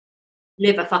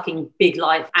live a fucking big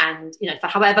life, and, for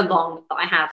however long that I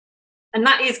have. And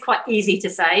that is quite easy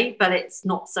to say, but it's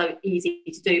not so easy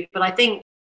to do. But I think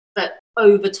that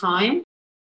over time,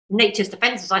 nature's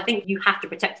defenses, I think you have to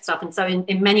protect yourself. And so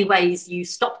in many ways, you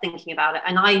stop thinking about it.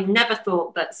 And I never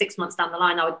thought that 6 months down the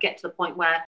line, I would get to the point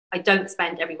where I don't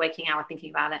spend every waking hour thinking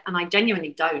about it. And I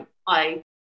genuinely don't. I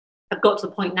have got to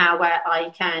the point now where I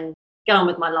can get on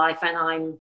with my life, and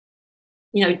I'm,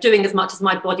 doing as much as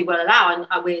my body will allow. And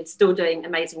we're still doing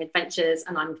amazing adventures,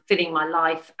 and I'm filling my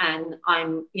life. And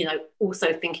I'm,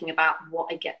 also thinking about what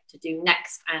I get to do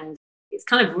next. And it's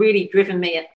kind of really driven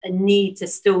me a need to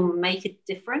still make a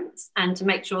difference, and to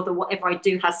make sure that whatever I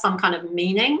do has some kind of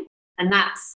meaning. And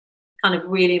that's kind of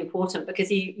really important,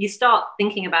 because you start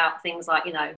thinking about things like,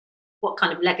 what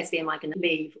kind of legacy am I going to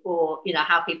leave, or,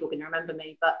 how people can remember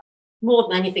me. But more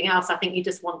than anything else, I think you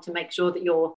just want to make sure that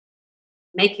you're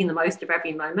making the most of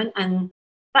every moment. And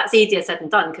that's easier said than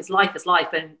done because life is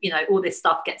life, and all this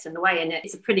stuff gets in the way, and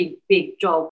it's a pretty big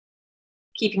job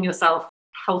keeping yourself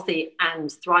healthy and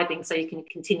thriving so you can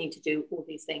continue to do all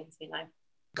these things.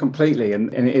 Completely,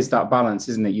 and it is that balance,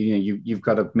 isn't it? You've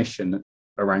got a mission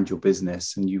around your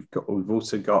business, and we've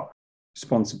also got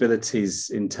responsibilities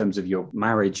in terms of your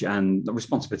marriage, and the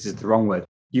responsibility is the wrong word.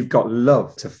 You've got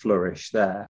love to flourish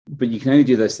there, but you can only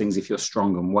do those things if you're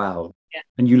strong and well. Yeah.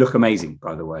 And you look amazing,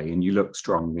 by the way, and you look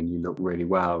strong and you look really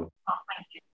well. Oh, thank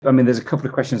you. I mean, there's a couple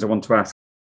of questions I want to ask.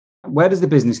 Where does the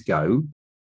business go?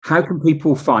 How can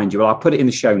people find you? Well, I'll put it in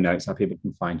the show notes how people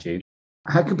can find you.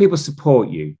 How can people support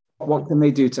you? What can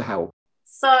they do to help?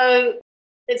 So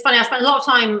it's funny, I spent a lot of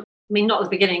time, I mean, not at the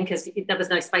beginning because there was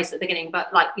no space at the beginning,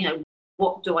 but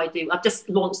what do I do? I've just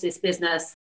launched this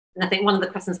business. And I think one of the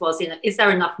questions was, is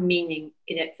there enough meaning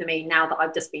in it for me now that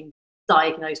I've just been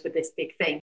diagnosed with this big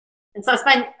thing? And so I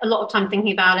spent a lot of time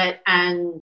thinking about it,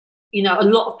 and, a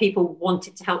lot of people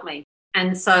wanted to help me.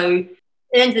 And so at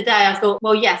the end of the day, I thought,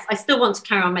 well, yes, I still want to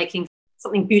carry on making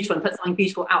something beautiful and put something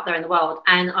beautiful out there in the world.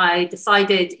 And I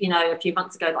decided, a few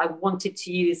months ago that I wanted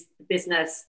to use the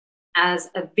business as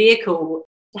a vehicle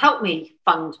to help me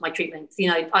fund my treatments.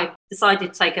 I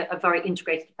decided to take a very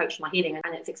integrated approach to my healing,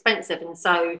 and it's expensive. And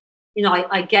so,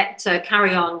 I get to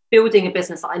carry on building a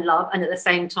business that I love, and at the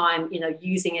same time,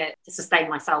 using it to sustain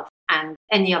myself and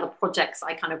any other projects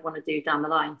I kind of want to do down the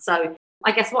line. So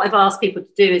I guess what I've asked people to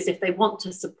do is, if they want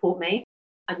to support me,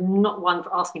 I'm not one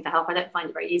for asking for help. I don't find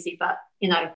it very easy, but,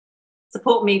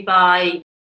 support me by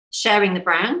sharing the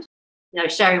brand,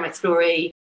 sharing my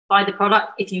story, buy the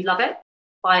product if you love it,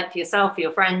 buy it for yourself, for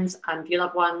your friends and for your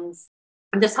loved ones,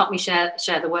 and just help me share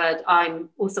the word. I'm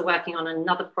also working on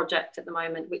another project at the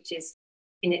moment, which is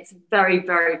in its very,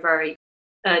 very, very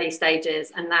early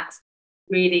stages. And that's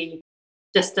really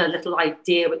just a little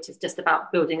idea, which is just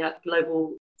about building a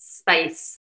global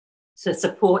space to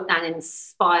support and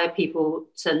inspire people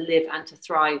to live and to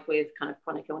thrive with kind of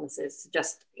chronic illnesses.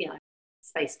 Just,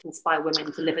 space to inspire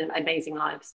women to live amazing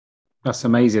lives. That's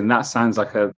amazing. That sounds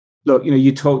like look,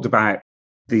 you talked about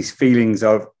these feelings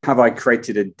of, have I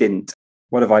created a dint?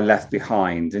 What have I left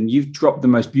behind? And you've dropped the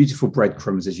most beautiful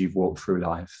breadcrumbs as you've walked through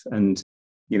life. And,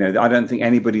 I don't think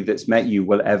anybody that's met you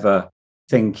will ever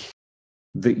think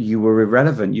that you were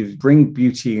irrelevant. You bring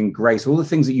beauty and grace, all the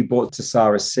things that you brought to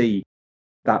Sarah C,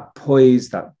 that poise,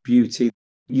 that beauty.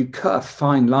 You cut a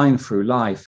fine line through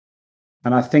life.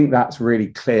 And I think that's really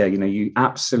clear. You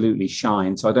absolutely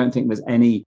shine. So I don't think there's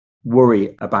any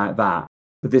worry about that.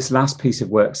 But this last piece of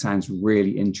work sounds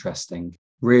really interesting,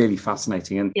 really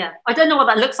fascinating. And yeah, I don't know what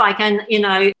that looks like. And,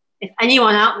 if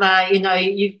anyone out there,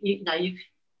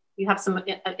 you have some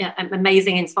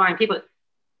amazing, inspiring people.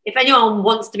 If anyone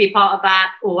wants to be part of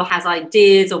that or has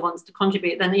ideas or wants to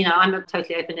contribute, then, I'm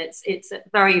totally open. It's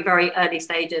at very, very early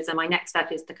stages. And my next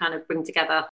step is to kind of bring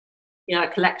together, a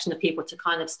collection of people to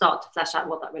kind of start to flesh out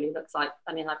what that really looks like.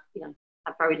 I mean, I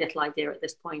have very little idea at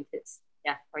this point. It's,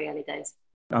 very early days.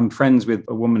 I'm friends with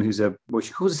a woman who's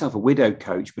she calls herself a widow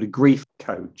coach, but a grief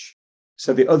coach.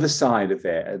 So the other side of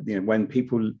it, when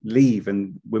people leave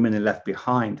and women are left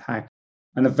behind,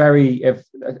 and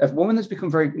a woman that's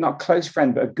become very, not a close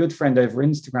friend, but a good friend over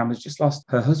Instagram, has just lost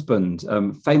her husband,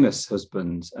 famous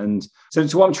husband. And so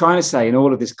what I'm trying to say in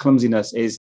all of this clumsiness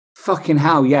is, fucking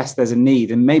hell, yes, there's a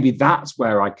need. And maybe that's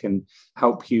where I can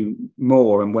help you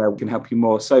more and where we can help you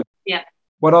more. So yeah,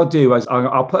 what I'll do is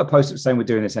I'll put a post up saying we're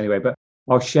doing this anyway, but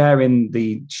I'll share in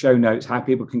the show notes how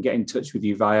people can get in touch with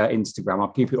you via Instagram. I'll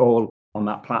keep it all on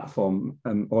that platform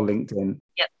or LinkedIn.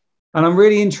 Yep. And I'm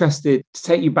really interested to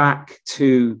take you back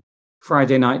to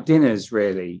Friday night dinners,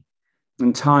 really,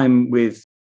 and time with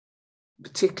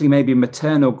particularly maybe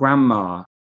maternal grandma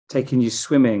taking you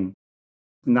swimming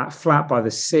in that flat by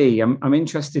the sea. I'm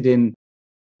interested in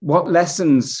what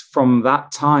lessons from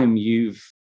that time you've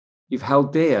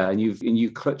held dear and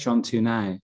you clutch onto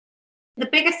now. The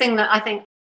biggest thing that I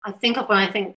think of when I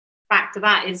think back to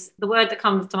that is the word that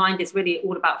comes to mind is really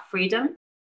all about freedom.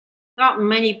 There aren't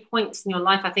many points in your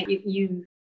life I think you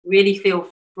really feel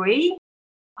free.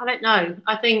 I don't know.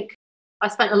 I think I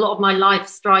spent a lot of my life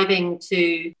striving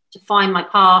to find my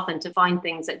path and to find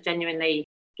things that genuinely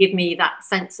give me that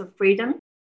sense of freedom.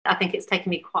 I think it's taken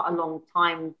me quite a long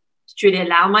time to truly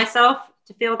allow myself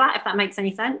to feel that, if that makes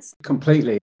any sense.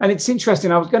 Completely. And it's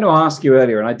interesting. I was going to ask you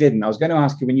earlier and I didn't. I was going to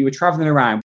ask you, when you were traveling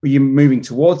around, were you moving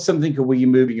towards something or were you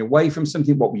moving away from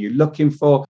something? What were you looking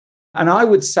for? And I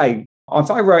would say, if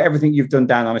I wrote everything you've done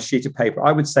down on a sheet of paper,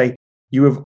 I would say you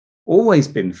have always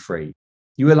been free.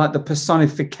 You were like the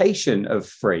personification of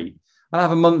free. I'll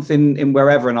have a month in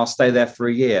wherever and I'll stay there for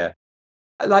a year.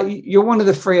 like, you're one of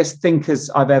the freest thinkers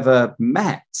I've ever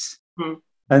met.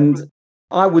 And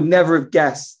I would never have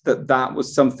guessed that that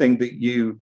was something that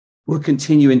you were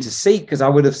continuing to seek, because I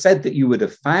would have said that you would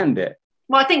have found it.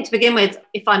 Well, I think to begin with,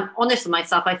 if I'm honest with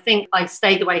myself, I think I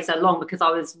stayed away so long because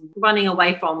I was running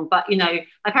away from, but, you know,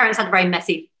 my parents had a very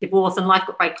messy divorce and life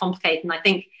got very complicated. And I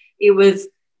think it was,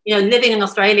 you know, living in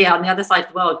Australia on the other side of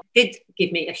the world did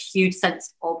give me a huge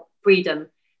sense of freedom.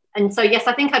 And so, yes,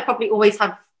 I think I probably always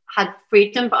have had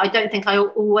freedom, but I don't think I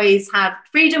always have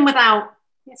freedom without,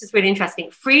 this is really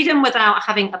interesting, freedom without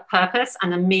having a purpose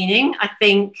and a meaning, I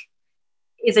think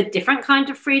is a different kind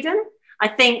of freedom. I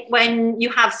think when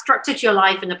you have structure to your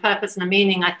life and a purpose and a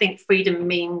meaning, I think freedom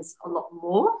means a lot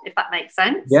more, if that makes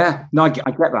sense. Yeah, no, I get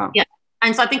that. Yeah.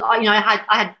 And so I think, you know,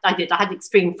 I had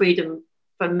extreme freedom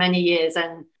for many years,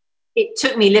 and it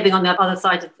took me living on the other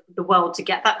side of the world to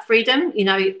get that freedom. You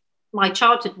know, my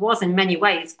childhood was in many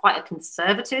ways quite a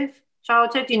conservative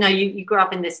childhood. You know, you grew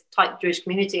up in this tight Jewish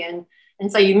community, and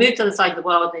so you move to the side of the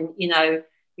world and, you know,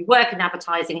 you work in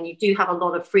advertising and you do have a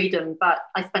lot of freedom. But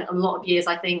I spent a lot of years,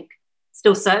 I think,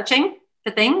 still searching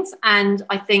for things. And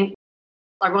I think,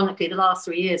 ironically, the last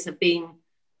 3 years have been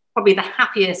probably the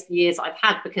happiest years I've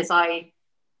had, because I,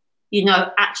 you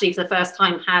know, actually for the first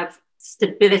time have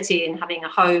stability in having a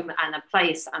home and a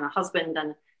place and a husband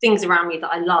and things around me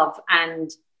that I love,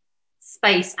 and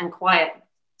space and quiet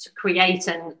to create.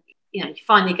 And, you know, you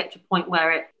finally get to a point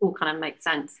where it all kind of makes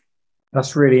sense.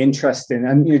 That's really interesting.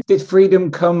 And, you know, did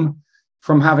freedom come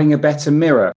from having a better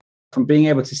mirror, from being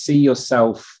able to see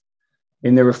yourself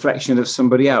in the reflection of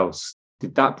somebody else?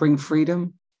 Did that bring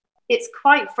freedom? It's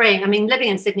quite freeing. I mean, living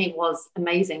in Sydney was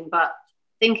amazing, but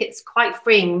I think it's quite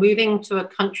freeing moving to a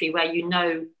country where you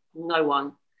know no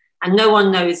one and no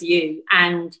one knows you,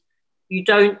 and you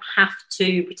don't have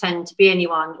to pretend to be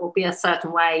anyone or be a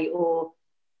certain way or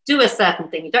do a certain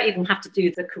thing. You don't even have to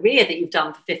do the career that you've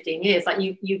done for 15 years. Like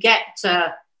you get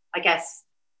to, I guess,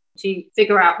 to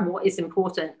figure out what is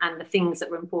important and the things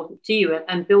that were important to you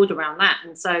and build around that.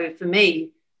 And so for me,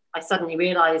 I suddenly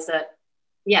realized that,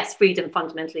 yes, freedom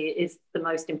fundamentally is the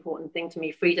most important thing to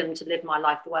me, freedom to live my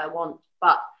life the way I want.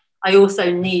 But I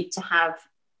also need to have,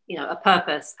 you know, a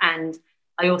purpose, and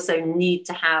I also need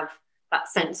to have that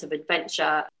sense of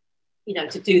adventure, you know,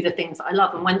 to do the things that I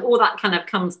love. And when all that kind of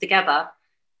comes together,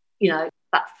 you know,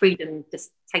 that freedom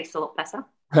just tastes a lot better.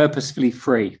 Purposefully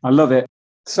free. I love it.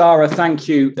 Sarah, thank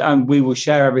you. And we will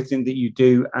share everything that you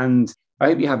do. And I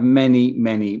hope you have many,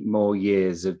 many more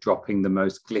years of dropping the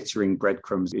most glittering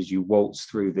breadcrumbs as you waltz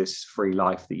through this free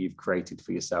life that you've created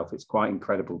for yourself. It's quite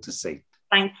incredible to see.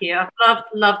 Thank you. I've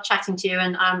loved chatting to you,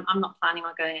 and I'm not planning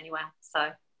on going anywhere.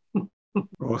 So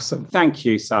awesome. Thank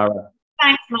you, Sarah.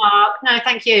 Thanks, Mark. No,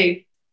 thank you.